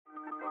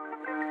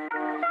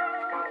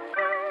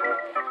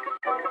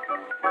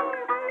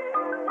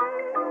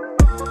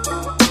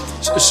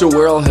So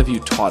where all have you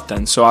taught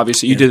then? So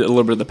obviously you did a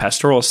little bit of the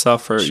pastoral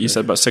stuff for, you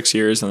said about 6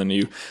 years, and then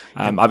you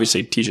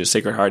obviously teach at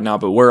Sacred Heart now,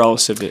 but where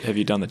else have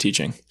you done the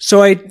teaching?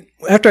 So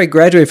after I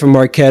graduated from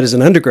Marquette as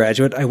an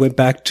undergraduate, I went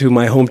back to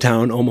my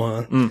hometown,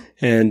 Omaha,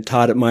 and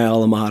taught at my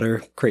alma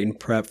mater, Creighton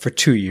Prep, for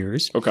 2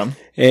 years. Okay.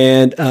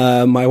 And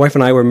my wife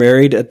and I were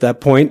married at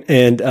that point,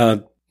 and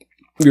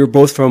we were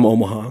both from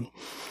Omaha.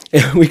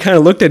 And we kind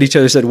of looked at each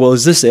other and said, well,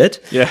 is this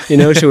it? Yeah.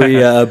 Should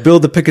we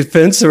build the picket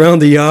fence around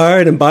the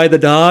yard and buy the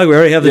dog? We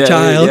already have the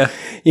child.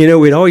 Yeah.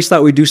 We'd always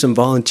thought we'd do some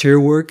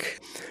volunteer work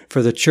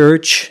for the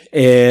church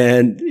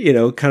and,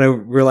 kind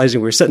of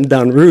realizing we're setting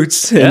down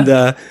roots.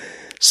 And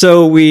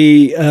so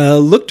we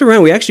looked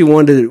around. We actually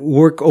wanted to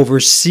work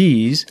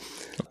overseas.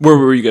 Where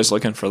were you guys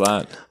looking for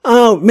that?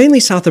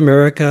 Mainly South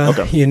America,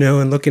 okay.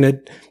 And looking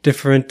at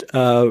different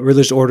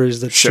religious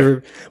orders that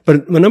serve.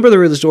 But a number of the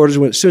religious orders,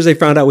 as soon as they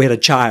found out we had a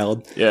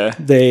child,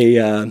 they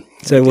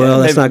said,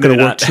 well, that's not going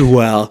to work too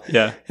well.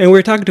 Yeah. And we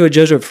were talking to a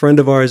Jesuit friend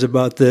of ours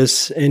about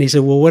this, and he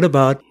said, well, what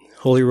about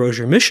Holy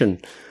Rosary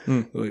Mission,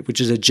 which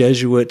is a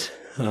Jesuit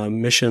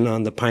mission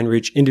on the Pine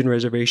Ridge Indian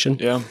Reservation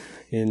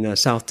in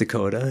South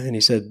Dakota. And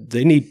he said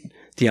they need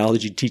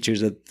theology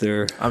teachers at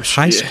their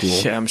high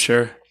school. Yeah, I'm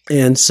sure.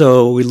 And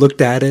so we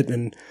looked at it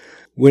and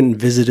went and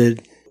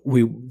visited.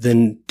 We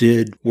then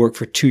did work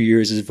for 2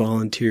 years as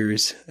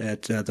volunteers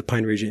at the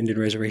Pine Ridge Indian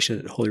Reservation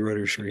at Holy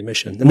Rosary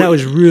Mission. And that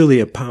was really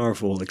a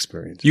powerful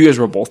experience. You guys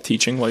were both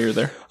teaching while you were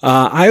there?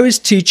 I was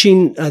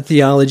teaching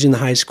theology in the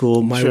high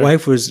school. My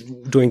wife was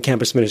doing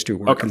campus ministry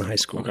work in the high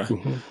school. Okay.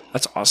 Mm-hmm.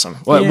 That's awesome.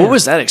 What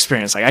was that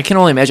experience like? I can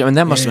only imagine. I mean,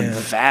 that must have been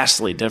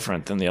vastly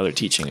different than the other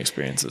teaching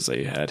experiences that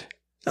you had.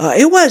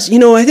 It was,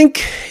 I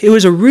think it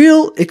was a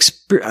real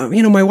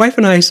experience. My wife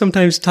and I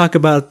sometimes talk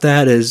about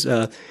that as,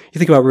 you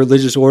think about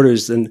religious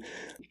orders and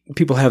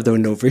people have their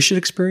novitiate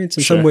experience.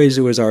 In some ways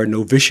it was our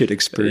novitiate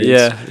experience.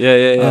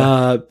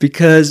 Yeah.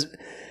 Because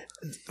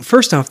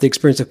first off, the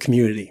experience of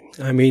community.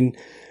 I mean,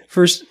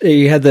 first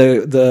you had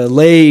the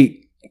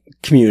lay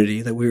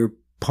community that we were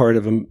part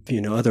of,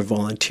 other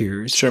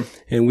volunteers. Sure.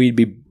 And we'd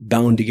be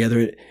bound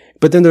together.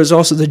 But then there's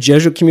also the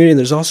Jesuit community, and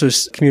there's also a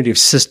community of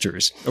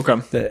sisters.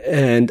 Okay.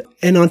 And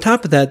on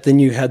top of that, then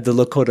you had the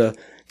Lakota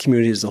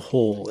community as a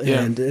whole.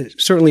 Yeah. And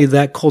certainly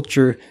that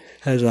culture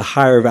has a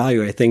higher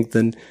value, I think,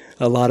 than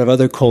a lot of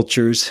other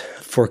cultures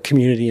for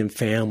community and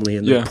family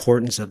and the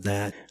importance of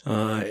that.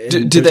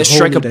 Did that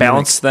strike a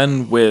balance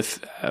then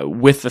with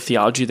the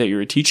theology that you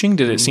were teaching?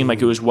 Did it seem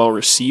like it was well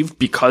received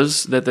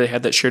because that they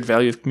had that shared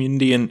value of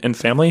community and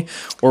family,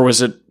 or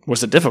was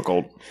it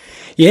difficult?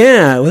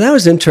 Yeah, well, that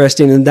was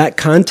interesting in that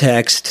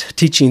context,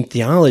 teaching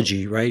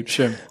theology, right?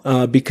 Sure.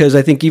 Because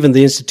I think even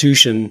the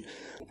institution,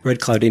 Red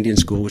Cloud Indian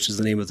School, which is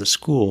the name of the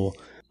school,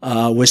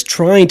 was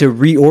trying to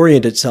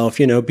reorient itself,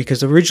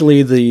 because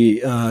originally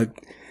the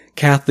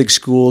Catholic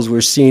schools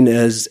were seen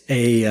as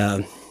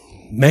a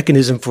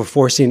mechanism for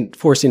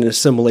forcing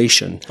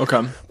assimilation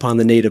upon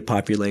the native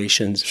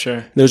populations.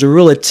 Sure. There's a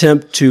real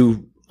attempt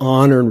to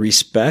honor and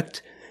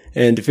respect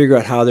and to figure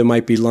out how there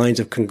might be lines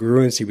of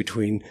congruency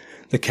between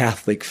the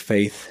Catholic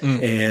faith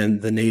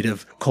and the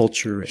native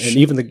culture and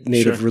even the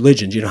native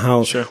religions,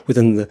 how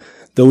within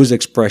those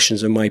expressions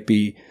there might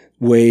be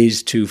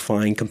ways to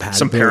find compatibility.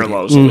 Some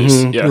parallels, at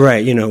least. Yeah.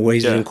 Right,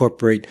 ways to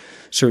incorporate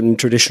certain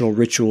traditional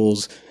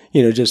rituals,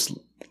 just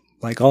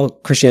like all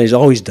Christianity has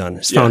always done.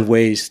 It's found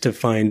ways to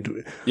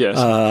find,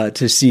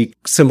 to seek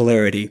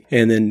similarity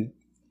and then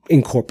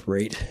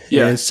incorporate.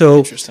 Yeah, and so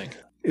interesting.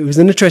 It was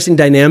an interesting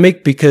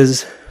dynamic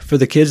because for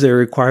the kids, they were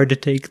required to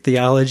take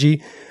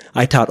theology.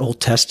 I taught Old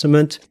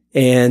Testament,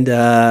 and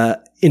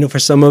for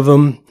some of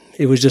them,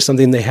 it was just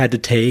something they had to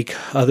take.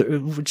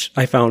 Which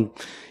I found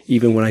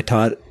even when I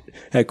taught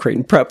at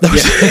Creighton Prep,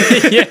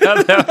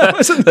 that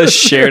wasn't a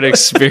shared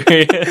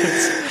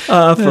experience.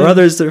 For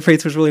others, their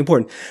faith was really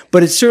important,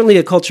 but it's certainly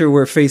a culture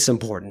where faith's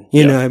important.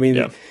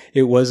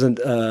 It wasn't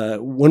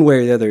one way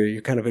or the other.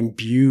 You're kind of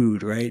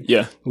imbued, right?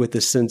 Yeah. With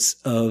the sense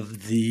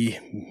of the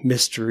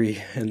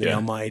mystery and the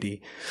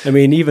Almighty. I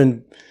mean,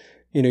 even.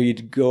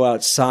 You'd go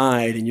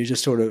outside and you're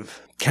just sort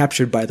of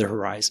captured by the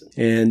horizon.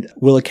 And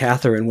Willa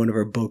Cather in one of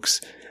her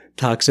books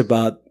talks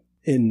about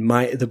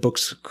the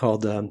book's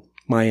called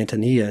My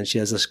Antonia, and she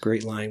has this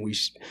great line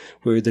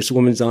where this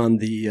woman's on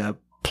the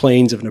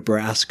plains of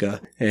Nebraska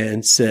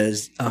and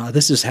says,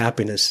 this is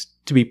happiness,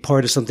 to be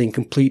part of something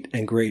complete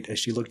and great, as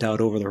she looked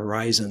out over the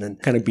horizon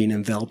and kind of being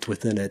enveloped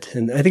within it.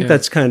 And I think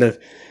that's kind of,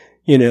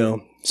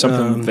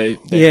 something they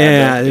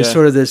there's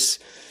sort of this,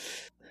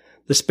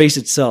 the space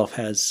itself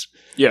has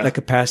that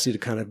capacity to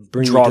kind of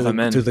bring draw you them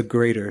in to the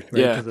greater.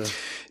 Right? Yeah.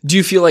 Do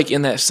you feel like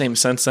in that same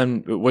sense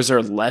then, was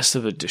there less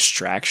of a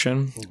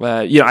distraction?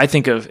 I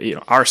think of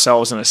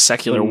ourselves in a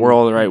secular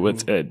world, right,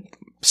 with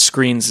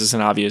screens is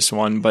an obvious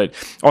one, but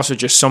also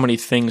just so many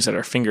things at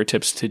our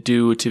fingertips to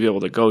do, to be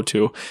able to go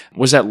to.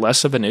 Was that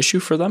less of an issue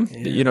for them?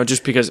 Yeah.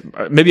 Just because,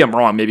 maybe I'm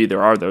wrong, maybe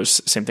there are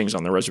those same things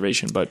on the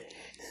reservation, but...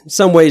 In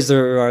some ways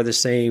there are the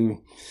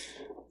same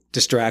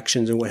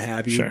distractions and what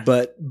have you,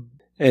 but,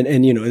 and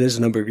it is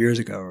a number of years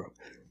ago,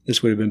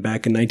 This would have been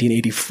back in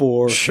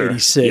 1984, Sure.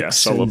 86. Yeah,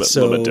 so a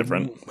little bit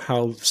different.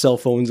 How cell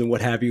phones and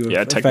what have you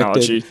have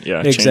technology.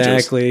 affected,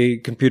 exactly,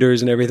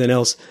 computers and everything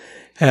else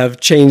have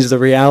changed the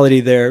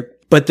reality there.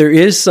 But there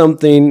is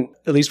something,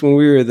 at least when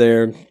we were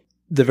there,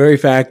 the very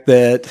fact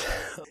that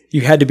you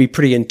had to be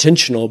pretty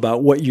intentional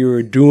about what you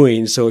were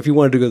doing. So if you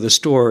wanted to go to the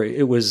store,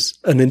 it was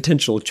an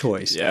intentional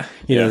choice. Yeah.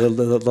 You know,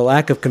 the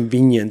lack of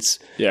convenience.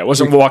 Yeah. It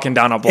wasn't walking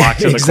down a block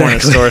to the corner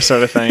store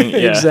sort of thing.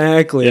 Yeah.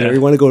 Exactly. Yeah. Or you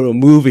want to go to a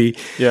movie.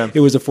 Yeah. It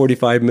was a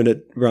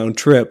 45-minute round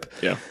trip.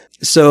 Yeah.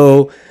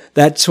 So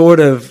that sort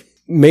of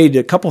made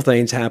a couple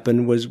things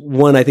happen. Was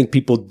one, I think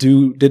people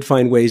did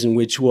find ways in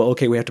which, well,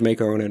 okay, we have to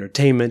make our own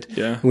entertainment.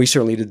 Yeah. And we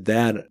certainly did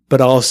that.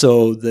 But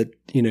also that,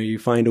 you know, you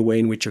find a way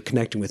in which you're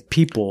connecting with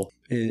people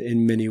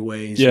in many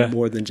ways,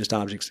 more than just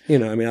objects. You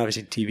know, I mean,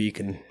 obviously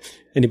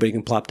anybody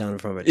can plop down in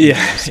front of it.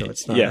 So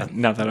it's not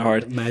not that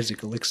hard.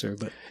 Magic elixir,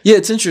 but yeah,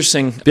 it's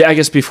interesting. I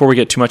guess before we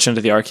get too much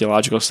into the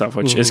archaeological stuff,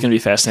 which is going to be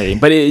fascinating,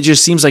 but it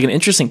just seems like an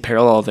interesting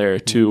parallel there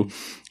to,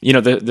 you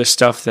know, the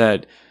stuff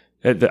that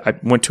I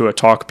went to a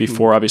talk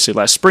before, obviously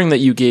last spring, that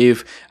you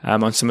gave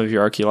on some of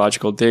your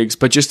archaeological digs,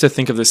 but just to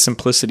think of the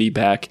simplicity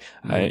back,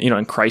 you know,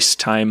 in Christ's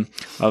time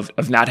of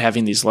not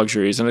having these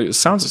luxuries. And it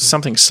sounds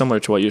something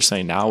similar to what you're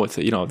saying now with,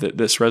 you know,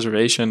 this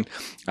reservation,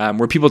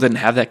 where people didn't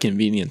have that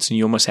convenience, and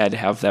you almost had to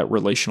have that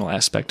relational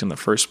aspect in the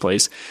first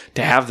place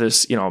to have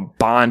this, you know,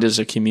 bond as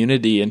a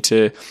community, and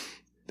to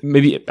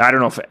maybe, I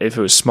don't know if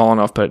it was small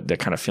enough, but that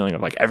kind of feeling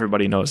of like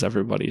everybody knows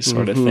everybody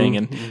sort of thing.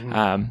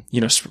 And,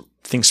 you know,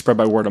 things spread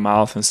by word of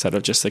mouth instead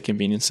of just the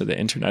convenience of the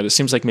internet. It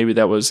seems like maybe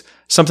that was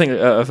something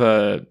of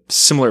a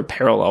similar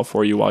parallel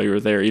for you while you were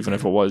there, even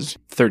if it was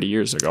 30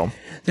 years ago.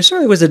 There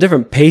certainly was a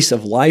different pace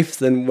of life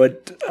than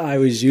what I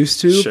was used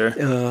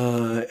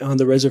to on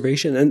the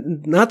reservation.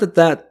 And not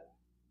that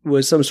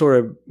was some sort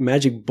of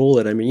magic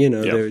bullet. I mean, you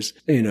know, there's,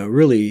 you know,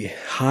 really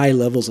high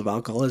levels of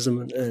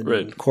alcoholism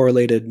and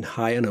correlated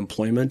high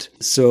unemployment.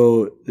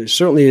 So there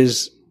certainly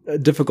is a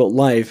difficult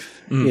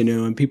life, you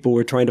know, and people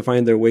were trying to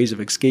find their ways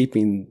of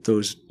escaping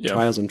those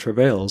trials and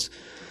travails.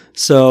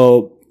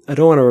 So I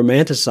don't want to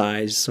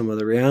romanticize some of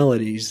the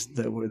realities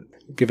that were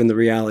given the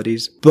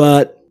realities,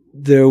 but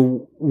there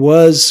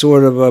was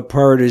sort of a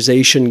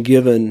prioritization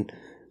given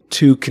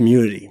to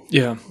community.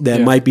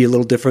 That might be a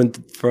little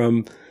different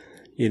from,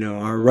 you know,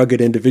 our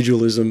rugged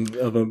individualism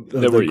of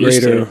the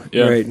greater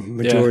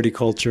majority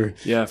culture.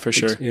 Yeah, for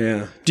sure.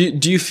 Yeah.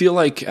 Do you feel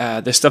like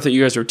the stuff that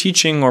you guys were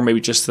teaching, or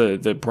maybe just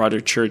the broader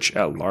church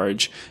at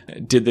large,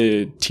 did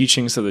the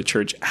teachings of the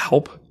church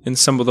help in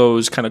some of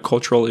those kind of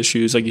cultural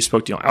issues? Like you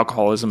spoke to, you know,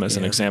 alcoholism as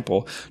an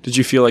example. Did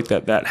you feel like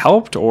that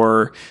helped,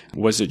 or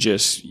was it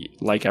just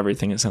like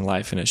everything is in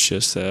life and it's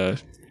just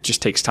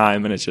takes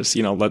time, and it's just,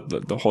 you know, let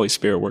the Holy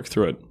Spirit work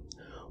through it?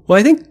 Well,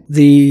 I think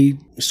the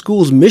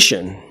school's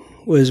mission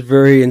was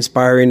very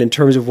inspiring in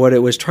terms of what it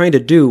was trying to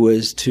do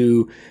was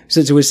to,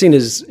 since it was seen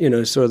as, you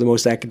know, sort of the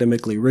most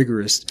academically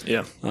rigorous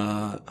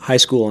high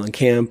school on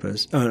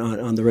campus,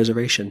 on the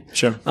reservation.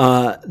 Sure.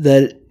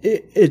 That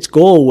its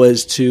goal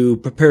was to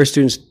prepare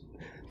students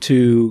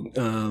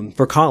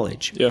for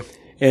college. Yeah.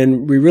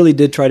 And we really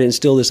did try to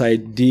instill this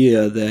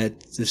idea that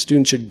the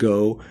students should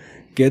go,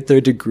 get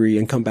their degree,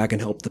 and come back and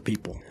help the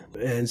people.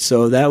 And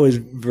so that was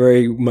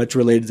very much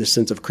related to the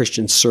sense of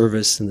Christian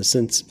service and the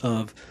sense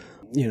of,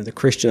 you know, the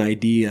Christian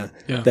idea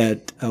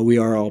that we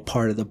are all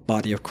part of the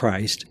body of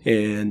Christ,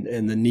 and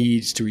the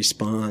needs to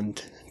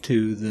respond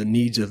to the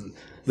needs of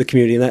the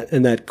community,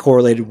 and that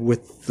correlated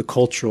with the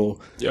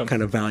cultural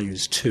kind of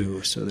values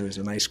too. So there's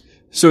a nice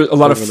a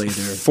lot of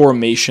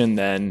formation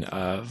then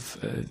of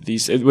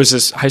these. Was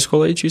this high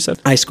school age, you said?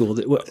 High school.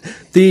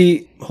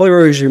 The Holy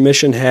Rosary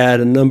Mission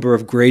had a number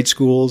of grade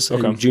schools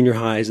and junior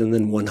highs, and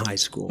then one high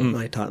school. And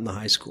I taught in the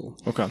high school.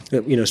 Okay.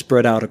 You know,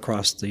 spread out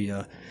across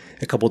a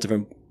couple of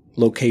different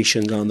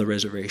locations on the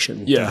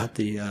reservation.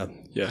 The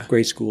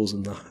grade schools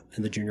and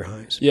the junior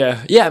highs.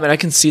 Yeah. I mean, I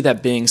can see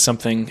that being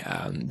something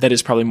that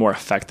is probably more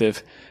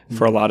effective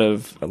for a lot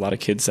of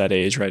kids that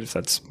age, right? If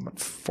that's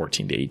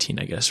 14 to 18,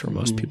 I guess, for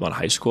most people in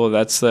high school,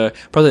 that's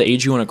probably the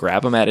age you want to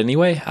grab them at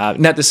anyway.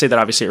 Not to say that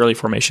obviously early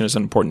formation is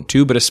important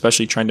too, but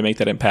especially trying to make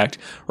that impact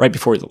right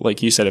before,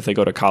 like you said, if they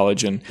go to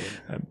college and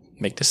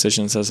make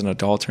decisions as an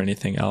adult or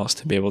anything else,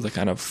 to be able to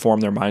kind of form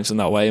their minds in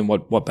that way. And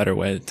what better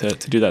way to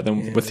do that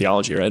than with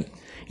theology, right?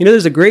 You know,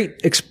 there's a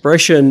great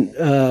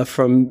expression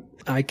from,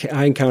 I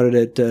encountered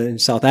it in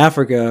South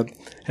Africa,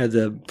 had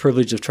the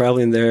privilege of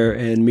traveling there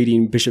and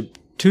meeting Bishop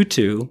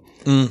Tutu.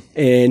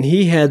 And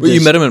he had this,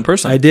 you met him in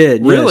person? I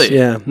did. Really?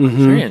 Yes, yeah.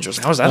 Very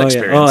interesting. How was that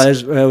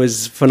experience? Yeah. It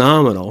was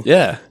phenomenal.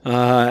 Yeah.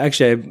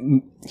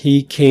 Actually,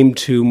 he came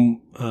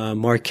to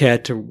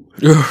Marquette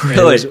really?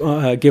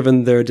 Was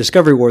given their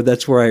Discovery Award.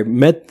 That's where I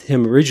met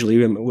him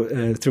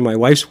originally through my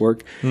wife's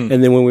work.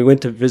 And then when we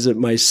went to visit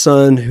my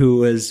son, who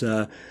was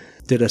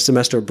did a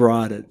semester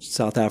abroad at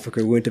South Africa,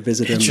 we went to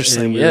visit him,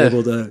 and we were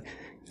able to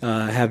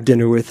have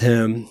dinner with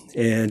him.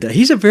 And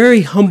he's a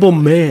very humble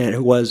man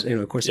who was,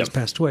 of course, he's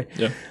passed away.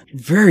 Yeah.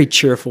 Very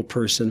cheerful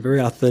person, very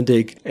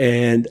authentic.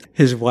 And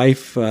his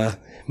wife,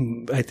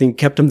 I think,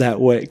 kept him that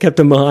way, kept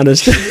him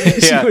honest.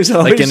 Yeah, always,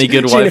 like any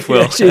good wife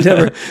will. She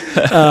never,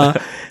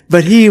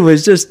 but he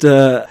was just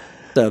a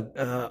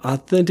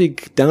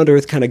authentic,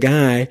 down-to-earth kind of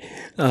guy.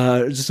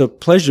 Just a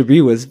pleasure to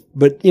be with.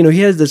 But, he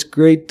has this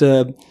great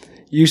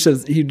use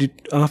of, he'd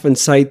often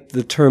cite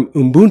the term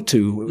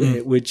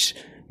Ubuntu, which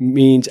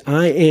means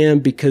I am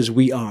because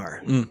we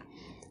are.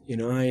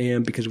 I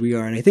am because we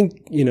are. And I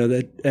think,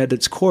 that at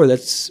its core,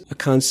 that's a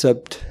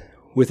concept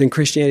within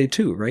Christianity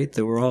too, right?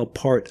 That we're all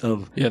part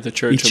of the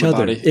church, each of the other.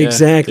 body.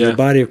 Exactly, the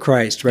body of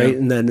Christ, right?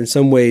 And then in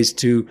some ways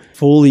to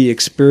fully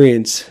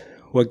experience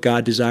what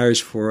God desires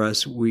for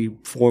us, we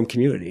form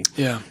community.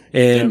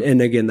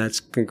 And again, that's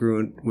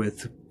congruent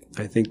with,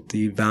 I think,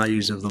 the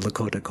values of the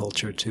Lakota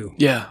culture too.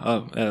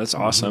 That's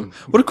awesome.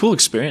 What a cool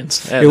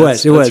experience. It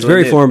was really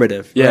very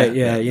formative. Right?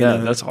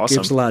 That's awesome.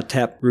 Gives a lot of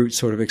taproot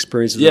sort of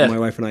experiences that my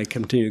wife and I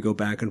continue to go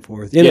back and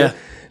forth.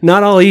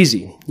 Not all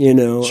easy,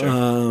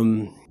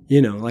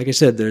 like I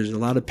said, there's a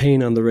lot of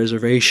pain on the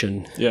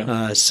reservation.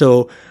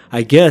 So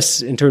I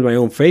guess in terms of my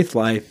own faith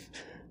life,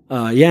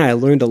 I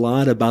learned a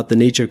lot about the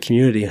nature of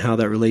community and how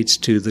that relates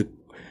to the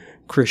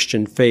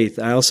Christian faith.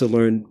 I also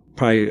learned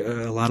probably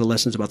a lot of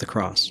lessons about the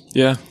cross.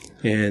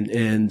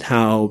 And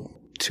how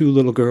two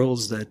little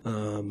girls that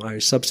are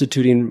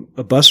substituting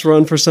a bus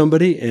run for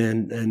somebody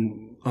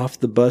and off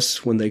the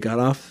bus when they got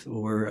off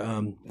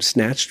were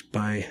snatched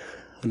by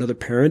another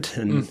parent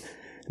and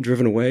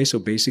driven away. So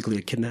basically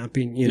a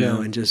kidnapping,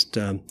 and just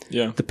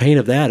the pain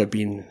of that, of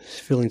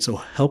feeling so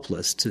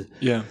helpless to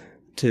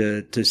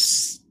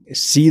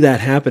see that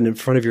happen in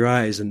front of your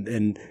eyes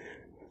and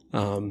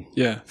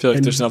feel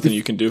like there's nothing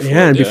you can do for it.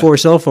 And before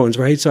cell phones,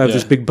 right? So I have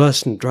this big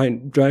bus and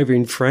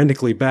driving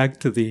frantically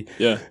back to the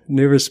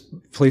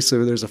nearest place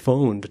where there's a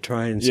phone to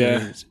try and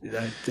say,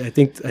 I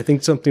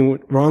think something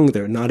went wrong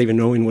there, not even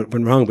knowing what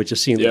went wrong, but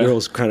just seeing the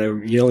girls kind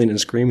of yelling and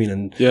screaming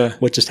and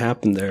what just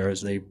happened there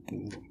as they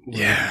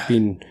were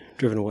being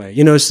driven away.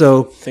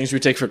 So things we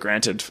take for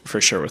granted for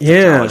sure with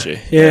technology.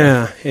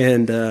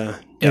 And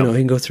you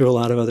can go through a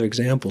lot of other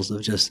examples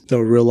of just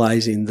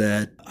realizing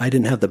that I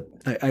didn't have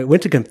I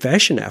went to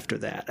confession after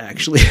that,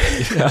 actually,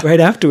 right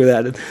after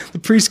that. And the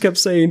priest kept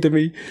saying to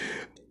me,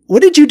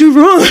 "What did you do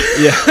wrong?"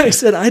 I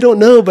said, "I don't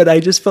know, but I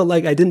just felt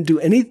like I didn't do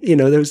anything.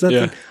 There was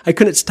nothing. I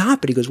couldn't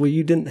stop it." He goes, "Well,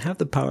 you didn't have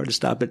the power to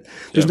stop it.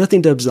 There's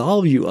nothing to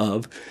absolve you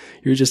of.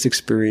 You're just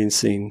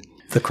experiencing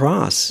the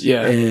cross."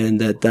 And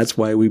that's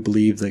why we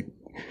believe that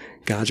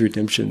God's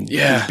redemption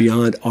is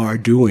beyond our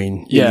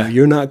doing.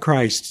 You're not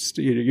Christ.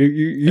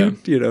 You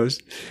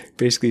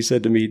basically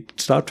said to me,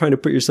 stop trying to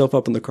put yourself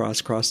up on the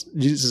cross.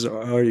 Jesus has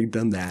already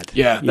done that.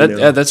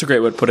 That's a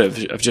great way to put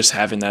it, of just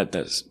having that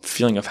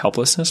feeling of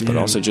helplessness, but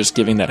also just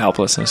giving that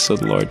helplessness to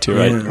the Lord too,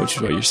 right? Which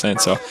is what you're saying.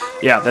 So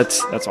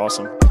that's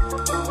awesome.